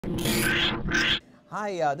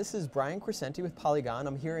Hi, this is Brian Crecente with Polygon.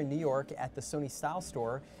 I'm here in New York at the Sony Style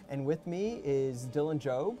Store, and with me is Dylan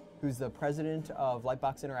Job, who's the president of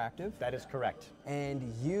LightBox Interactive. That is correct. And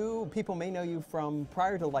people may know you from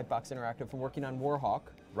prior to LightBox Interactive from working on Warhawk.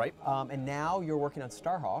 Right. And now you're working on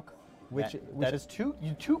Starhawk, which that is two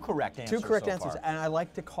correct answers. Two correct so answers, far. and I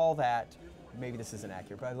like to call that. Maybe this isn't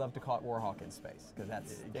accurate, but I love to call it Warhawk in space because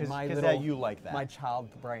that's my little. You like that. My child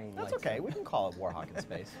brain. That's likes okay. it. We can call it Warhawk in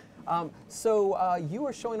space. So you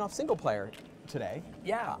are showing off single player today.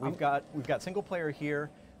 Yeah, we've got single player here.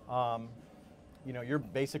 You know, you're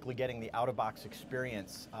basically getting the out-of-box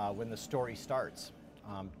experience when the story starts,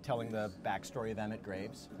 telling the backstory of Emmett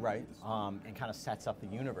Graves, right? And kind of sets up the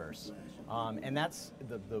universe. And that's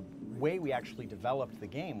the way we actually developed the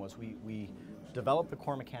game was we developed the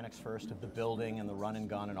core mechanics first of the building and the run and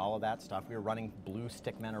gun and all of that stuff. We were running blue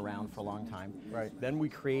stickmen around for a long time. Right. Then we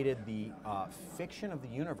created the fiction of the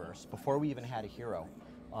universe before we even had a hero.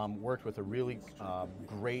 Worked with a really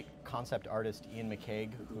great concept artist, Ian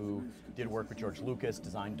McCaig, who did work with George Lucas,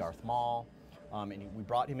 designed Darth Maul. And we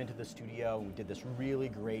brought him into the studio and we did this really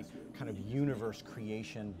great kind of universe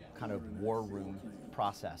creation, kind of war room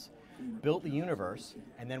process. Built the universe,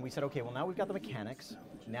 and then we said, okay, well now we've got the mechanics.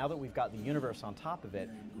 Now that we've got the universe on top of it,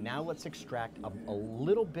 now let's extract a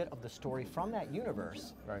little bit of the story from that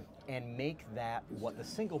universe, right, and make that what the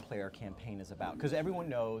single player campaign is about. Because everyone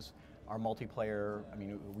knows our multiplayer, I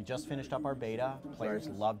mean, we just finished up our beta, players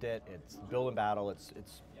loved it, it's build and battle, it's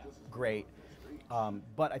great.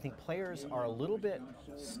 But I think players are a little bit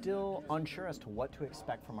still unsure as to what to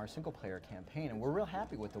expect from our single player campaign, and we're real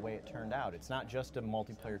happy with the way it turned out. It's not just a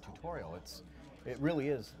multiplayer tutorial, it really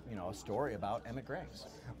is, you know, a story about Emmett Graves.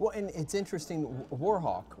 Well, and it's interesting,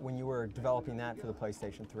 Warhawk, when you were developing that for the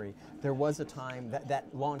PlayStation 3, there was a time that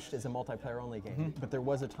launched as a multiplayer only game, but there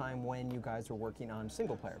was a time when you guys were working on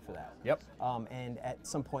single player for that. Yep. And at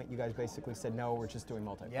some point you guys basically said, no, we're just doing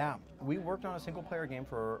multiplayer. Yeah, we worked on a single player game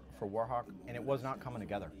for Warhawk, and it was not coming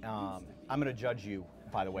together. I'm going to judge you,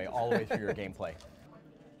 by the way, all the way through your gameplay.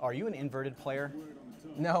 Are you an inverted player?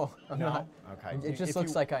 No, I'm not. Okay. It just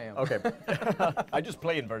looks like I am. Okay. I just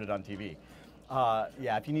play inverted on TV.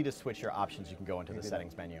 Yeah, if you need to switch your options, you can go into the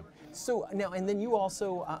settings menu. So now, and then you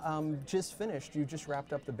also just finished, you just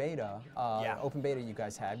wrapped up the beta, open beta you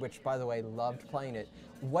guys had, which by the way, loved playing it.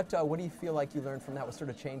 What do you feel like you learned from that? What sort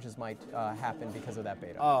of changes might happen because of that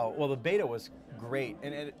beta? Oh, well the beta was great.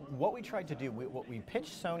 And what we tried to do, what we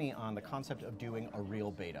pitched Sony on the concept of doing a real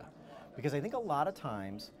beta. Because I think a lot of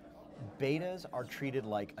times, betas are treated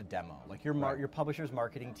like a demo. Like your publisher's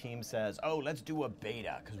marketing team says, oh, let's do a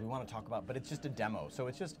beta because we want to talk about, but it's just a demo. So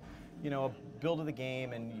it's just, you know, a build of the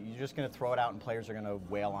game and you're just going to throw it out and players are going to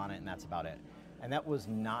wail on it and that's about it. And that was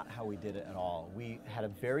not how we did it at all. We had a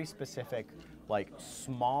very specific, like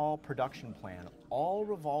small production plan all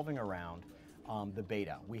revolving around the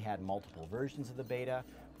beta. We had multiple versions of the beta.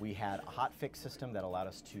 We had a hotfix system that allowed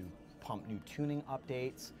us to pump new tuning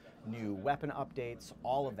updates, new weapon updates,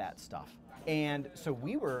 all of that stuff. And so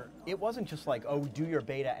it wasn't just like, oh, do your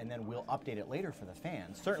beta and then we'll update it later for the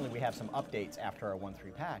fans. Certainly we have some updates after our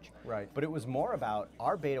 1.3 patch. Right. But it was more about,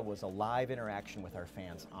 our beta was a live interaction with our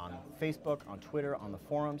fans on Facebook, on Twitter, on the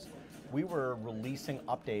forums. We were releasing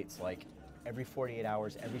updates like every 48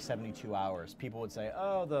 hours, every 72 hours. People would say,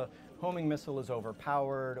 oh, the homing missile is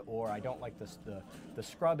overpowered, or I don't like the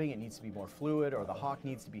scrubbing, it needs to be more fluid, or the Hawk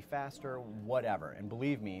needs to be faster, whatever. And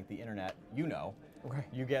believe me, the internet, you know,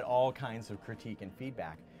 you get all kinds of critique and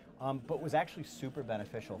feedback. But was actually super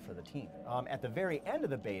beneficial for the team. At the very end of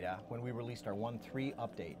the beta, when we released our 1.3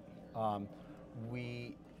 update,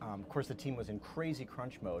 of course the team was in crazy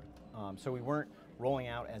crunch mode, so we weren't rolling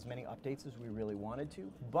out as many updates as we really wanted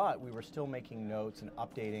to, but we were still making notes and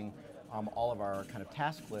updating all of our kind of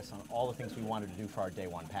task lists on all the things we wanted to do for our day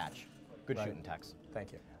one patch. Good shooting, Tex. Thank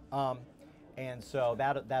you. And so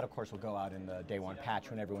that of course will go out in the day one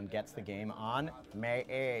patch when everyone gets the game on May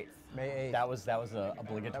 8th. May 8th. That was the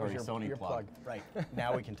obligatory your Sony plug. Right.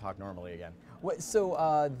 Now we can talk normally again.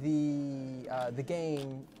 So the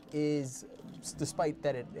game is, despite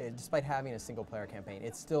having a single player campaign,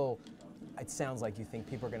 it sounds like you think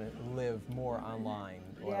people are going to live more online.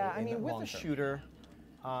 Yeah, I mean, with a shooter,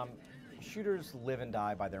 shooters live and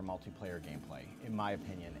die by their multiplayer gameplay, in my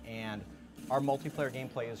opinion. And our multiplayer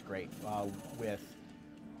gameplay is great.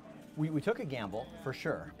 We took a gamble, for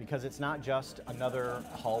sure, because it's not just another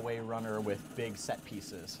hallway runner with big set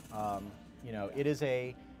pieces. You know, it is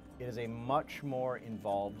a much more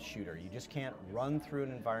involved shooter. You just can't run through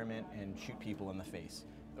an environment and shoot people in the face.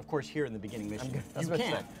 of course, here in the beginning mission, I'm you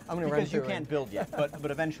can't. I'm gonna run because you through can't build yet,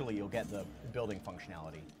 but eventually you'll get the building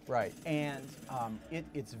functionality. Right. And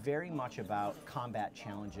it's very much about combat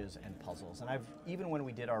challenges and puzzles. And even when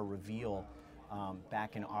we did our reveal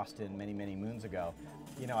back in Austin many moons ago,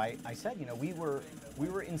 I said, we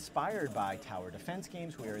were inspired by tower defense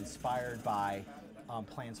games. We were inspired by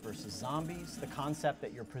Plants vs. Zombies. The concept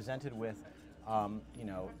that you're presented with,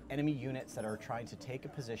 enemy units that are trying to take a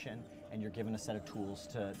position, and you're given a set of tools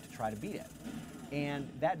to try to beat it. And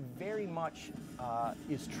that very much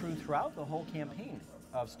is true throughout the whole campaign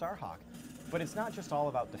of Starhawk. But it's not just all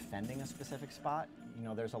about defending a specific spot.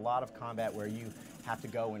 There's a lot of combat where you have to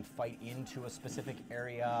go and fight into a specific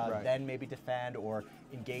area, right. then maybe defend or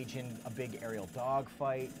engage in a big aerial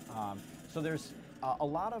dogfight. So there's a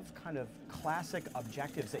lot of kind of classic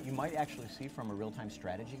objectives that you might actually see from a real-time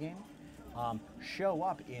strategy game show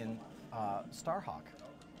up in Starhawk.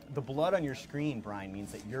 The blood on your screen, Brian,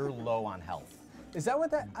 means that you're low on health. Is that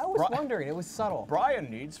what that? I was wondering. It was subtle.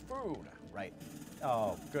 Brian needs food. Right.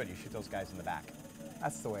 Oh, good. You shoot those guys in the back.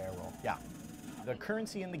 That's the way I roll. Yeah. The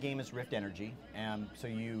currency in the game is Rift Energy, and so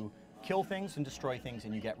you kill things and destroy things,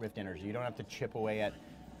 and you get Rift Energy. You don't have to chip away at,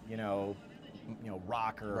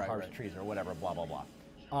 rock or harvest trees or whatever. Blah blah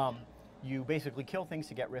blah. You basically kill things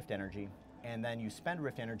to get Rift Energy, and then you spend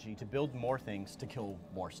Rift Energy to build more things to kill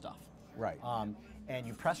more stuff. Right. And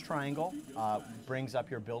you press triangle, brings up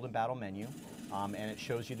your build and battle menu, and it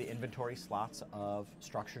shows you the inventory slots of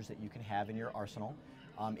structures that you can have in your arsenal.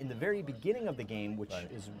 In the very beginning of the game, which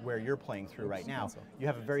is where you're playing through right now, you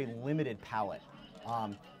have a very limited palette.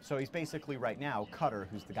 So he's basically right now, Cutter,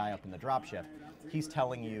 who's the guy up in the dropship, he's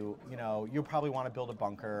telling you, you'll probably want to build a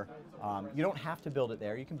bunker. You don't have to build it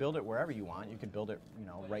there. You can build it wherever you want. You could build it,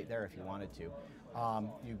 right there if you wanted to.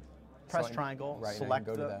 You press triangle, select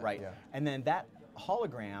and then that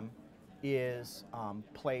hologram is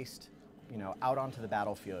placed, out onto the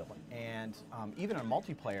battlefield. And even in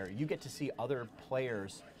multiplayer, you get to see other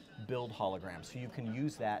players build holograms, so you can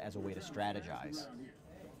use that as a way to strategize.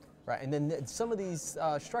 Right, and then some of these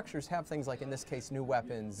structures have things like, in this case, new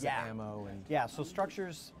weapons, ammo, and... Yeah, so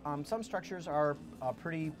structures, some structures are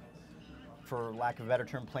pretty, for lack of a better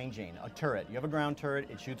term, plain Jane. A turret. You have a ground turret,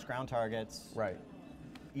 it shoots ground targets. Right.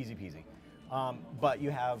 Easy peasy. But you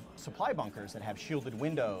have supply bunkers that have shielded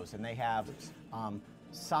windows, and they have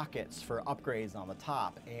sockets for upgrades on the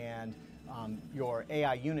top, and your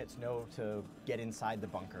AI units know to get inside the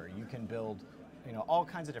bunker. You can build, all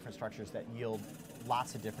kinds of different structures that yield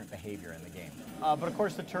lots of different behavior in the game. But of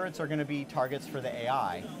course, the turrets are going to be targets for the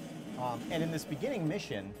AI. And in this beginning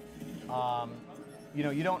mission,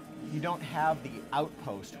 you don't have the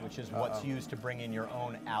outpost, which is what's used to bring in your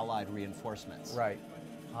own allied reinforcements. Right.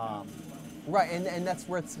 Right, and that's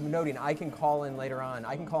worth noting. I can call in later on.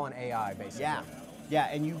 I can call in AI, basically. Yeah,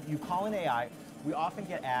 and you call in AI. We often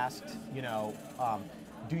get asked,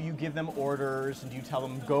 do you give them orders and do you tell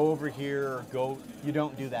them go over here or go? You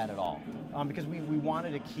don't do that at all, because we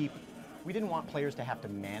wanted to keep. We didn't want players to have to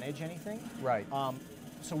manage anything. Right.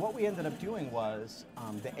 So what we ended up doing was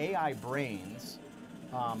the AI brains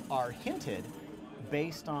are hinted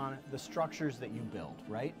based on the structures that you build.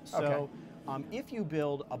 Right. So if you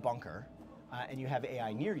build a bunker and you have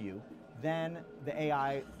AI near you, then the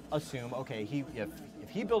AI assume, okay, if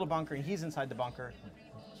he built a bunker and he's inside the bunker,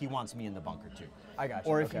 he wants me in the bunker too. I got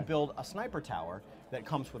you. Or if you build a sniper tower that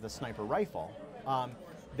comes with a sniper rifle,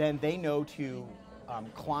 then they know to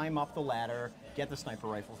climb up the ladder, get the sniper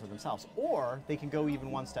rifle for themselves. Or they can go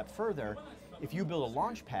even one step further. If you build a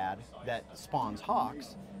launch pad that spawns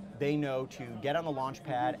hawks, they know to get on the launch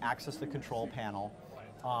pad, access the control panel,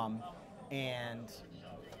 and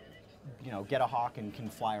get a hawk and can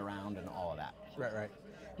fly around and all of that. Right.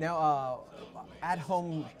 Now, at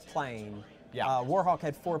home playing, Warhawk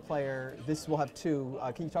had 4-player. This will have 2.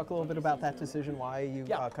 Can you talk a little bit about that decision? Why you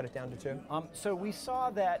cut it down to 2? So we saw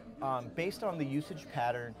that based on the usage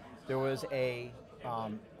pattern, there was a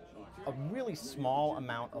really small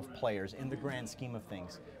amount of players in the grand scheme of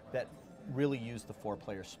things that really used the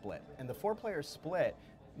 4-player split. And the 4-player split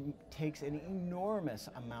takes an enormous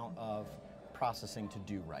amount of processing to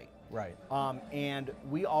do right. Right. And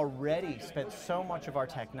we already spent so much of our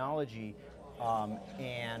technology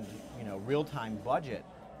and real-time budget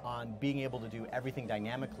on being able to do everything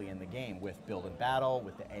dynamically in the game with build and battle,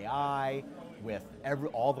 with the AI, with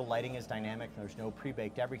all the lighting is dynamic. There's no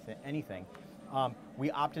pre-baked anything. We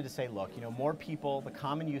opted to say, look, more people. The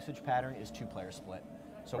common usage pattern is 2-player split,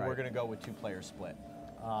 so we're going to go with 2-player split.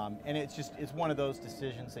 And it's one of those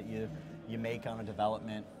decisions that you make on a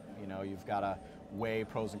development. You've got to weigh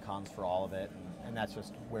pros and cons for all of it, and that's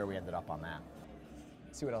just where we ended up on that.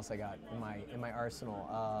 Let's see what else I got in my arsenal.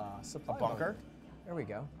 Supply A bunker? There we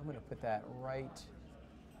go. I'm going to put that right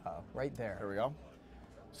there. There we go.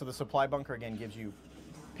 So the supply bunker again gives you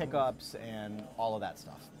pickups and all of that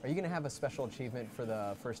stuff. Are you going to have a special achievement for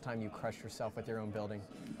the first time you crush yourself with your own building?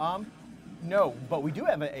 No, but we do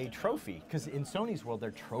have a trophy, because in Sony's world,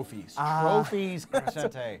 they're trophies. Trophies,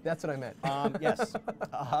 Crecente. That's what I meant. Yes.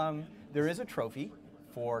 There is a trophy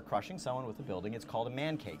for crushing someone with a building. It's called a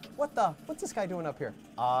man cake. What's this guy doing up here?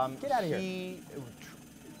 Get out of here.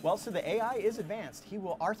 Well, so the AI is advanced.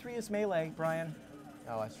 R3 is melee, Brian.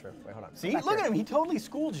 Oh, that's true. Wait, hold on. See, look at him. He totally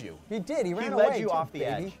schooled you. He did. He ran away. He led you off the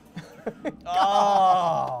baby. edge.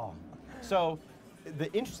 Oh. So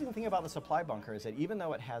the interesting thing about the supply bunker is that even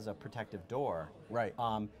though it has a protective door, right.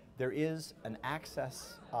 There is an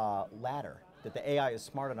access ladder that the AI is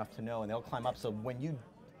smart enough to know, and they'll climb up. So when you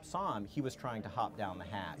saw him, he was trying to hop down the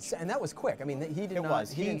hatch. And that was quick. I mean, he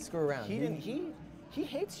didn't screw around. He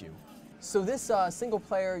hates you. So this single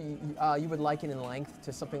player, you would liken in length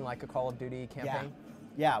to something like a Call of Duty campaign?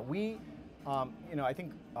 Yeah, we, I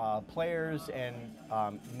think players and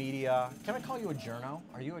media, can I call you a journo?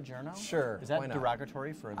 Are you a journo? Sure. Is that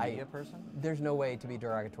derogatory for a media person? There's no way to be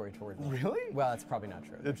derogatory toward me. Really? Well, that's probably not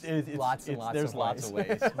true. There's there's lots of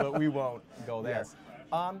ways, but we won't go there.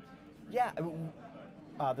 Yes.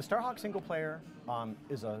 The Starhawk single player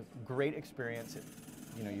is a great experience.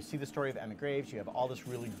 You see the story of Emmett Graves. You have all this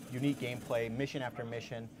really unique gameplay, mission after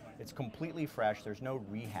mission. It's completely fresh. There's no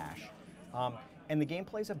rehash. And the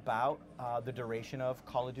gameplay is about the duration of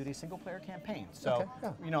Call of Duty single-player campaigns. So,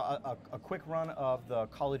 a quick run of the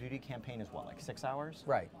Call of Duty campaign is what, like 6 hours?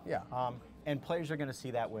 Right. Yeah. And players are going to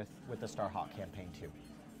see that with the Starhawk campaign too.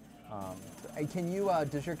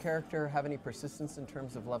 Does your character have any persistence in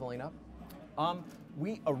terms of leveling up?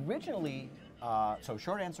 We originally, so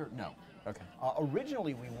short answer, no. Okay.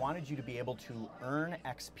 Originally, we wanted you to be able to earn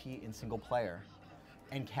XP in single player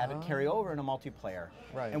and have it carry over in a multiplayer.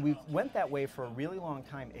 Right. And we went that way for a really long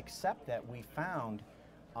time, except that we found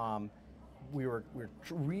we were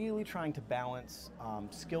really trying to balance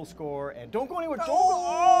skill score and don't go anywhere. Don't go.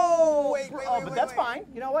 Oh, wait, but that's fine.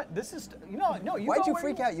 You know what? This is no. Why'd you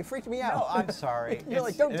freak out? You freaked me out. No, I'm sorry. You're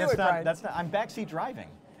like, don't do it, Brian. That's not. I'm backseat driving,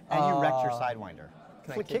 and you wrecked your Sidewinder.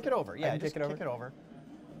 Can I kick it over? Yeah, just kick it over.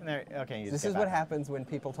 And there, okay. This is what happens when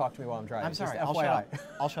people talk to me while I'm driving. I'm sorry. Just I'll shut up.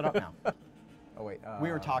 I'll shut up now. Oh wait. We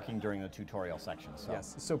were talking during the tutorial section. So.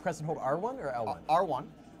 Yes. So press and hold R1 or L1? R1.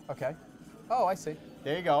 Okay. Oh, I see.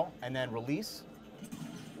 There you go. And then release.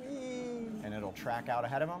 And it'll track out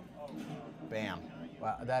ahead of him. Bam.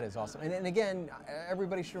 Wow, that is awesome. And again,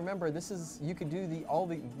 everybody should remember you could do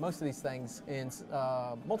most of these things in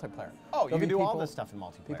multiplayer. Oh, you can do all this stuff in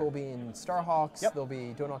multiplayer. People will be in Starhawks. Yep. They'll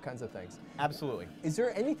be doing all kinds of things. Absolutely. Is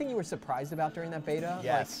there anything you were surprised about during that beta?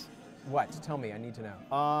 Yes. Like, what? Tell me. I need to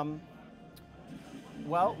know.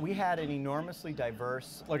 Well, we had an enormously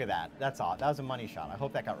diverse. Look at that. That's all. That was a money shot. I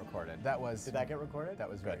hope that got recorded. Did that get recorded? That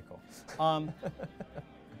was very cool.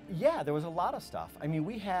 Yeah, there was a lot of stuff. I mean,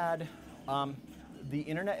 we had. The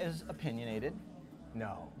internet is opinionated.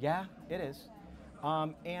 No. Yeah, it is.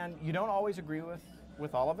 And you don't always agree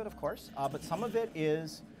with all of it, of course, but some of it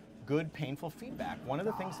is good, painful feedback. One of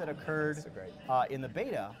the things that occurred in the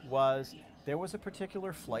beta was there was a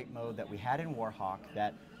particular flight mode that we had in Warhawk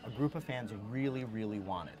that a group of fans really, really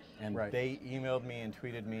wanted. And they emailed me and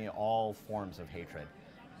tweeted me all forms of hatred.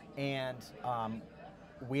 And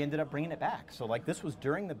we ended up bringing it back. So like this was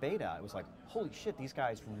during the beta. It was like, holy shit, these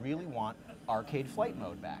guys really want arcade flight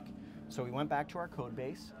mode back. So we went back to our code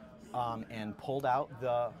base and pulled out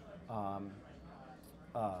the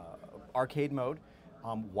arcade mode,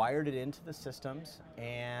 wired it into the systems,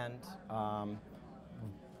 and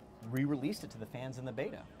re-released it to the fans in the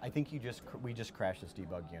beta. I think we just crashed this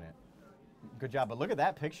debug unit. Good job, but look at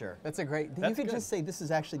that picture. That's a great. You could just say this is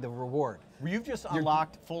actually the reward. You've just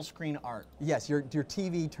unlocked full screen art. Yes, your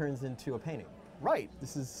TV turns into a painting. Right.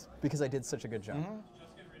 This is because I did such a good job. Mm-hmm.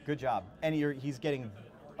 Good job. And he's getting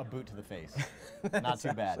a boot to the face. Not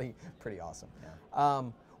too bad. Actually pretty awesome. Yeah.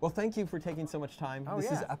 Well, thank you for taking so much time. Oh,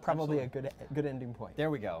 this is probably a good ending point. There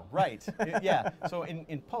we go. Right. Yeah. So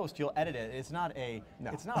in post you'll edit it. It's not a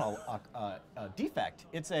defect.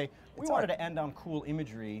 We wanted to end on cool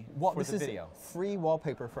imagery for the video. This is free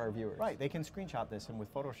wallpaper for our viewers. Right. They can screenshot this and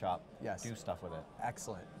with Photoshop do stuff with it.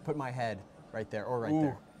 Excellent. Put my head right there or right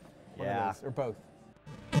there. Yeah. Or both.